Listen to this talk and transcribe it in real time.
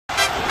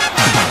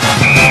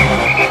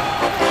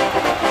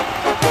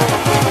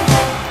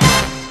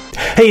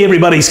Hey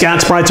everybody, Scott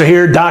Spreitzer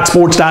here,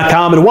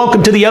 DocSports.com, and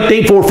welcome to the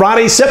update for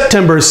Friday,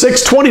 September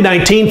 6,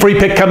 2019. Free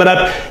pick coming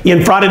up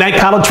in Friday Night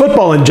College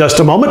Football in just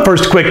a moment.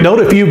 First, a quick note,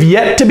 if you've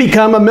yet to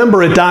become a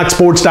member at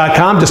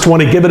DocSports.com, just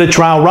want to give it a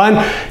trial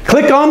run,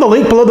 click on the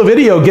link below the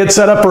video. Get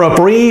set up for a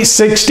free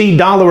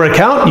 $60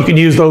 account. You can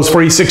use those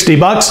free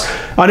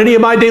 $60 on any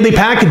of my daily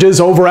packages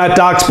over at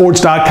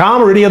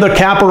DocSports.com or any other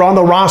capper on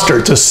the roster.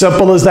 It's as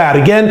simple as that.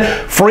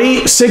 Again,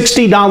 free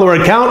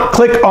 $60 account.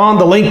 Click on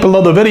the link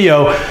below the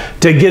video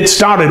to get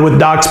started with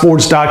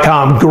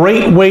DocSports.com.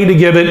 Great way to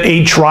give it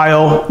a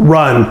trial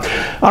run.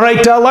 All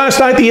right, last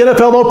night the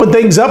NFL opened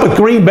things up with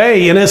Green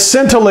Bay in a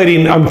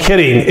scintillating,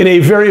 in a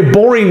very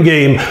boring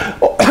game,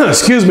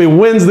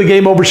 wins the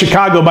game over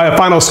Chicago by a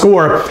final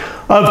score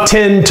of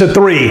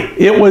 10-3.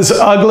 It was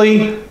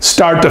ugly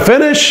start to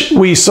finish.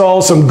 We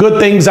saw some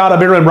good things out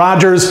of Aaron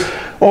Rodgers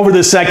over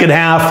the second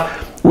half.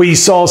 We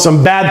saw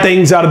some bad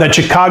things out of that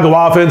Chicago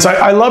offense.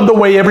 I love the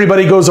way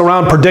everybody goes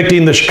around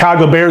predicting the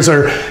Chicago Bears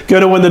are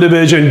going to win the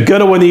division, going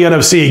to win the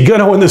NFC,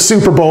 going to win the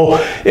Super Bowl,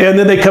 and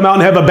then they come out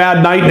and have a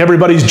bad night and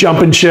everybody's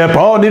jumping ship.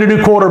 Oh, need a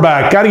new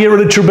quarterback. Got to get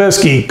rid of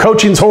Trubisky.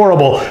 Coaching's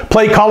horrible.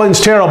 Play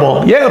calling's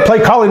terrible. Yeah, the play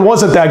calling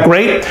wasn't that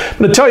great.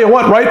 But to tell you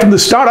what, right from the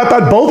start, I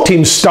thought both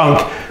teams stunk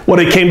when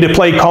it came to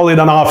play calling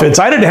on offense.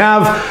 I didn't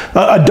have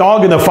a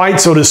dog in the fight,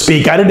 so to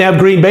speak. I didn't have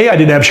Green Bay, I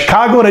didn't have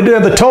Chicago, and I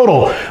didn't have the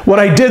total. What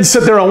I did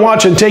sit there and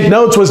watch and take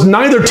notes was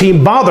neither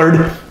team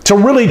bothered to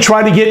really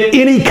try to get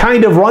any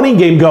kind of running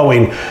game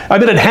going. I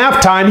mean, at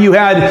halftime, you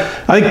had,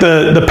 I think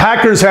the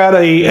Packers had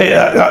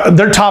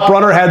their top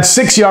runner had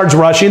 6 yards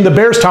rushing. The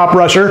Bears' top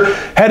rusher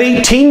had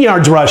 18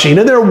 yards rushing,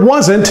 and there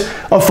wasn't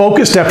a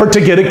focused effort to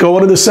get it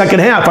going in the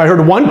second half. I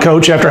heard one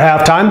coach after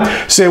halftime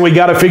saying we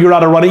got to figure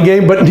out a running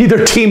game, but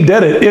neither team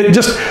did it.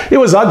 It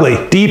was ugly.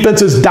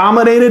 Defenses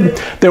dominated.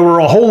 There were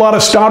a whole lot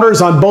of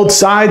starters on both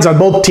sides, on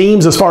both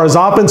teams, as far as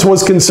offense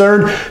was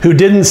concerned, who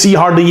didn't see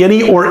hardly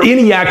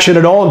any action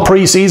at all in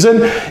preseason.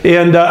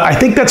 And I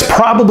think that's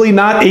probably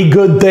not a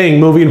good thing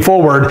moving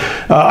forward.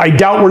 I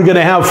doubt we're going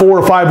to have 4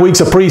 or 5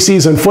 weeks of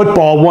preseason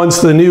football once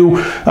the new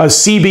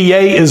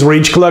CBA is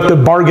reached,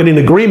 collective bargaining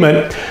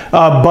agreement.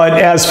 But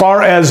as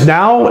far as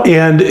now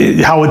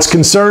and how it's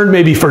concerned,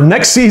 maybe for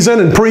next season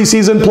and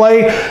preseason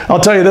play, I'll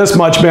tell you this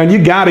much, man,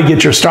 you got to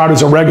get your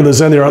starters and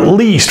regulars in there at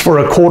least for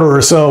a quarter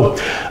or so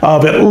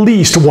of at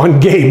least one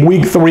game.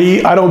 Week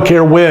 3, I don't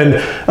care when,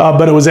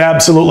 but it was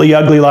absolutely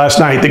ugly last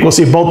night. I think we'll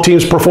see both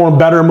teams perform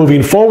better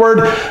moving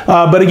forward.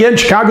 But again,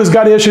 Chicago's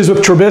got issues with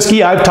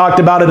Trubisky. I've talked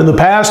about it in the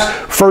past.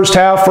 First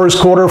half in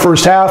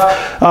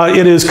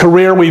his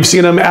career, we've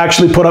seen him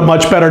actually put up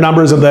much better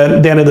numbers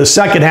than in the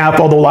second half,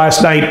 although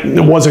last night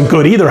it wasn't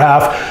good either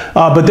half.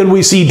 But then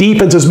we see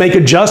defenses make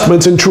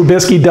adjustments, and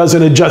Trubisky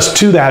doesn't adjust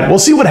to that. We'll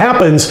see what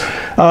happens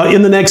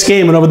in the next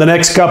game and over the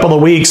next couple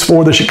of weeks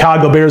for the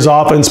Chicago Bears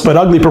offense, but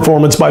ugly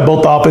performance by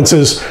both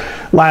offenses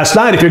last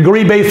night. If you're a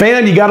Green Bay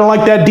fan, you got to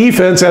like that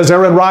defense. As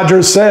Aaron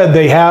Rodgers said,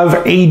 they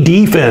have a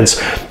defense.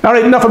 All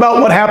right, enough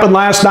about what happened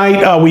last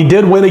night. We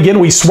did win again.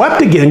 We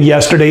swept again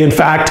yesterday, in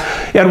fact,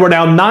 and we're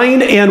now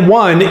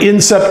 9-1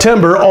 in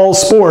September, all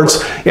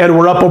sports, and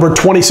we're up over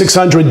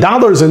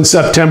 $2,600 in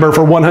September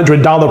for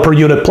 $100 per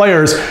unit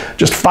players.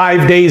 Just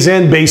 5 days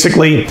in,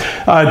 basically,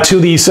 to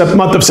the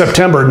month of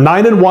September.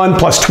 9-1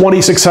 plus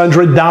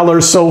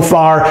 $2,600 so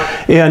far,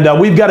 and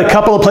we've got a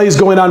couple of plays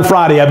going on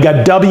Friday. I've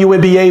got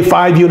WNBA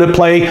 5-unit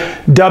play.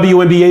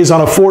 WNBA's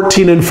on a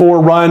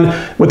 14-4 run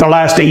with our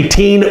last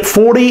 18,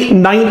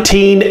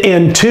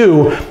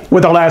 40-19-2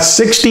 with our last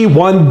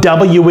 61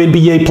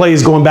 WNBA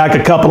plays going back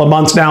a couple of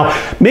months now.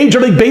 Major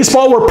League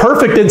Baseball were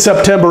perfect in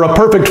September, a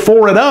perfect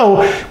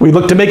 4-0. We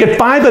look to make it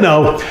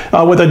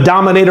 5-0 with a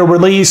Dominator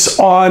release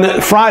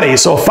on Friday.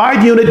 So a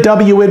 5-unit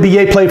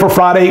WNBA play for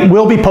Friday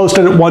will be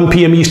posted at 1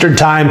 p.m. Eastern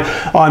Time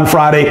on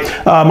Friday.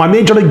 My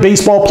Major League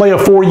Baseball play, a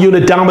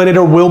 4-unit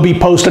Dominator, will be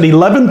posted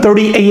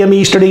 11:30 a.m.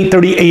 Eastern,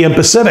 8:30 a.m.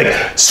 Pacific.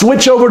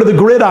 Switch over to the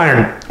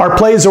gridiron. Our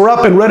plays are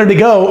up and ready to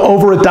go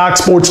over at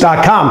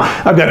DocSports.com.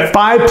 I've got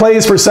 5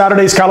 plays for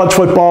Saturday's college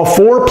football,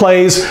 4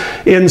 plays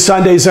in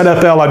Sunday's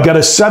NFL. I've got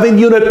a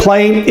 7-unit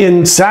play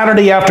in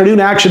Saturday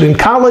afternoon action in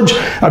college.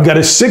 I've got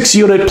a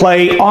 6-unit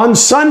play on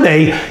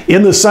Sunday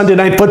in the Sunday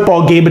night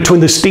football game between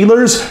the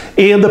Steelers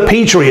and the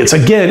Patriots.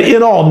 Again,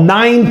 in all,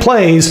 9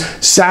 plays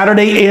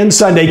Saturday and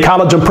Sunday,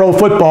 college and pro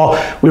football.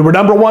 We were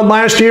number 1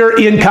 last year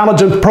in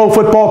college and pro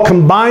football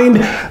combined.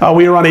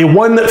 We are on a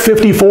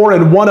 154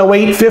 and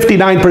 108,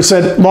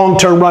 59%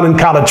 long-term run in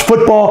college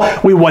football.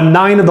 We won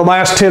 9 of the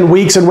last 10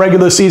 weeks in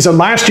regular season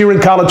last year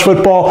in college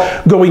football,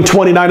 going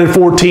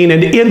 29-14.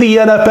 And in the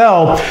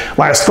NFL,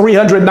 last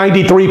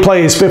 393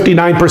 plays,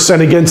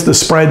 59% against the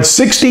spread.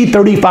 60,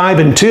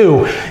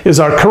 35-2 is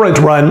our current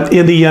run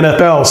in the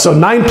NFL. So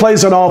 9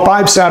 plays in all,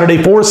 5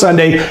 Saturday, 4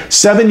 Sunday,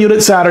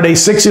 7-unit Saturday,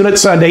 6-unit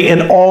Sunday,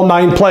 and all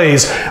 9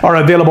 plays are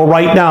available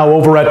right now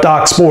over at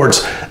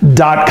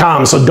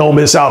DocSports.com. So don't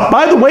miss out.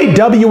 By the way,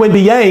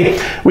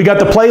 WNBA, we got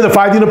the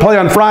 5-unit play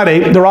on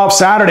Friday. They're off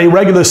Saturday.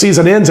 Regular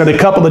season ends in a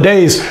couple of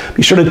days.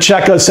 Be sure to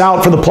check us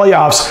out for the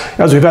playoffs playoffs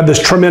as we've had this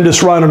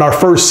tremendous run in our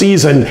first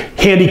season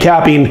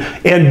handicapping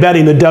and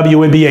betting the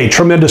WNBA.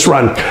 Tremendous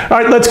run. All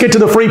right, let's get to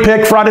the free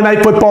pick. Friday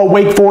Night Football,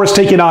 Wake Forest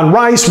taking on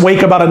Rice.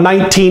 Wake about a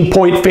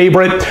 19-point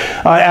favorite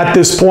at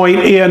this point.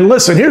 And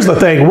listen, here's the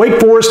thing. Wake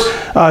Forest,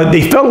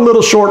 they fell a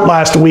little short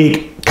last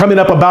week, coming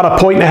up about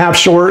a 1.5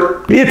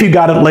 short, if you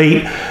got it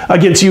late,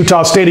 against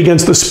Utah State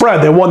against the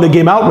spread. They won the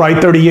game outright,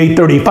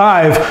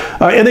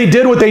 38-35, and they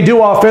did what they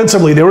do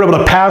offensively. They were able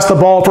to pass the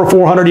ball for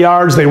 400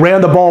 yards. They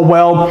ran the ball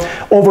well,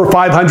 over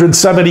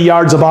 570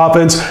 yards of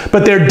offense,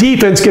 but their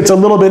defense gets a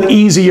little bit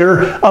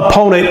easier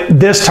opponent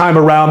this time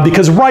around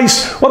because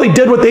Rice, well, they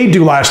did what they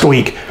do last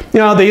week. You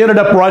know, they ended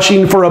up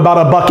rushing for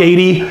about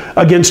 $180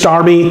 against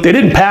Army. They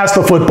didn't pass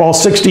the football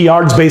 60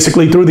 yards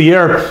basically through the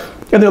air,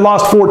 and they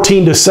lost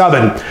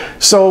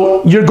 14-7.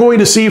 So you're going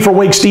to see for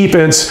Wake's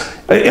defense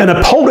an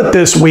opponent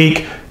this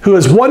week who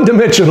is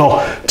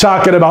one-dimensional,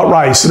 talking about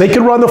Rice. They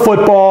can run the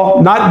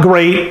football, not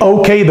great,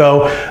 okay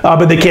though,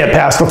 but they can't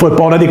pass the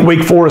football. And I think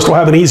Wake Forest will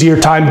have an easier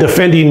time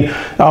defending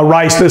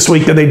Rice this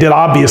week than they did,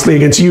 obviously,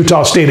 against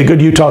Utah State, a good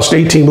Utah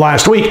State team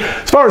last week.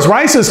 As far as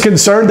Rice is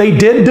concerned, they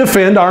did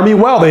defend Army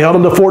well. They held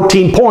them to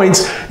 14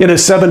 points in a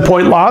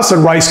 7-point loss,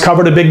 and Rice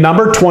covered a big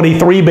number.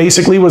 23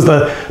 basically was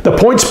the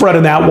point spread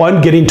in that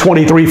one, getting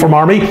 23 from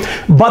Army.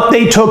 But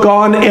they took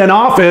on an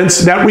offense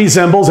that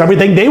resembles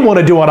everything they want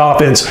to do on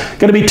offense.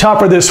 Going to be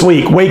tougher this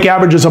week. Wake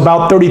averages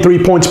about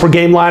 33 points per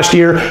game last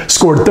year,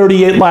 scored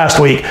 38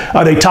 last week.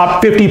 They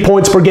topped 50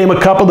 points per game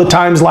a couple of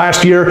times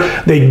last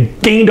year. They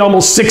gained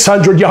almost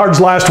 600 yards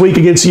last week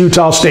against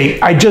Utah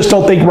State. I just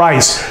don't think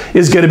Rice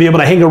is going to be able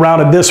to hang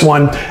around in this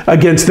one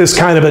against this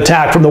kind of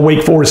attack from the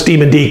Wake Forest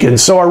Demon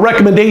Deacons. So our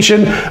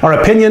recommendation, our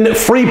opinion,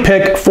 free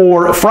pick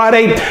for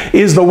Friday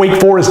is the Wake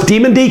Forest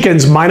Demon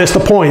Deacons minus the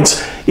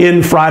points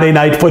in Friday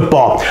Night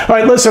Football. All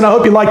right, listen, I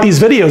hope you like these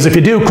videos. If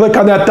you do, click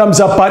on that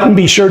thumbs up button.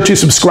 Be sure to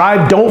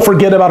subscribe. Don't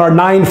forget about our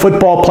 9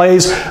 football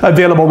plays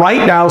available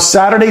right now,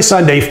 Saturday,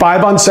 Sunday,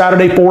 5 on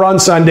Saturday, 4 on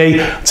Sunday.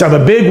 Let's have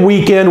a big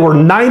weekend. We're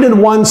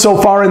 9-1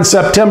 so far in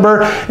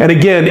September. And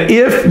again,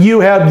 if you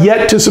have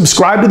yet to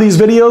subscribe to these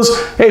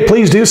videos, hey,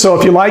 please do so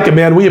if you like it,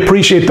 man. We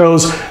appreciate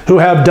those who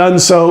have done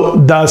so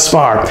thus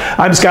far.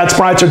 I'm Scott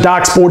Spreitzer,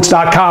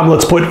 DocSports.com.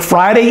 Let's put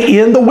Friday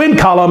in the win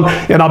column,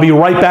 and I'll be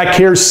right back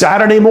here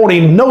Saturday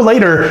morning, no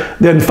later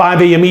than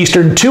 5 a.m.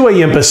 Eastern, 2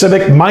 a.m.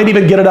 Pacific. Might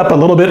even get it up a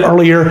little bit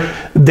earlier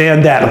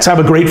than that. Let's have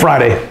a great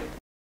Friday.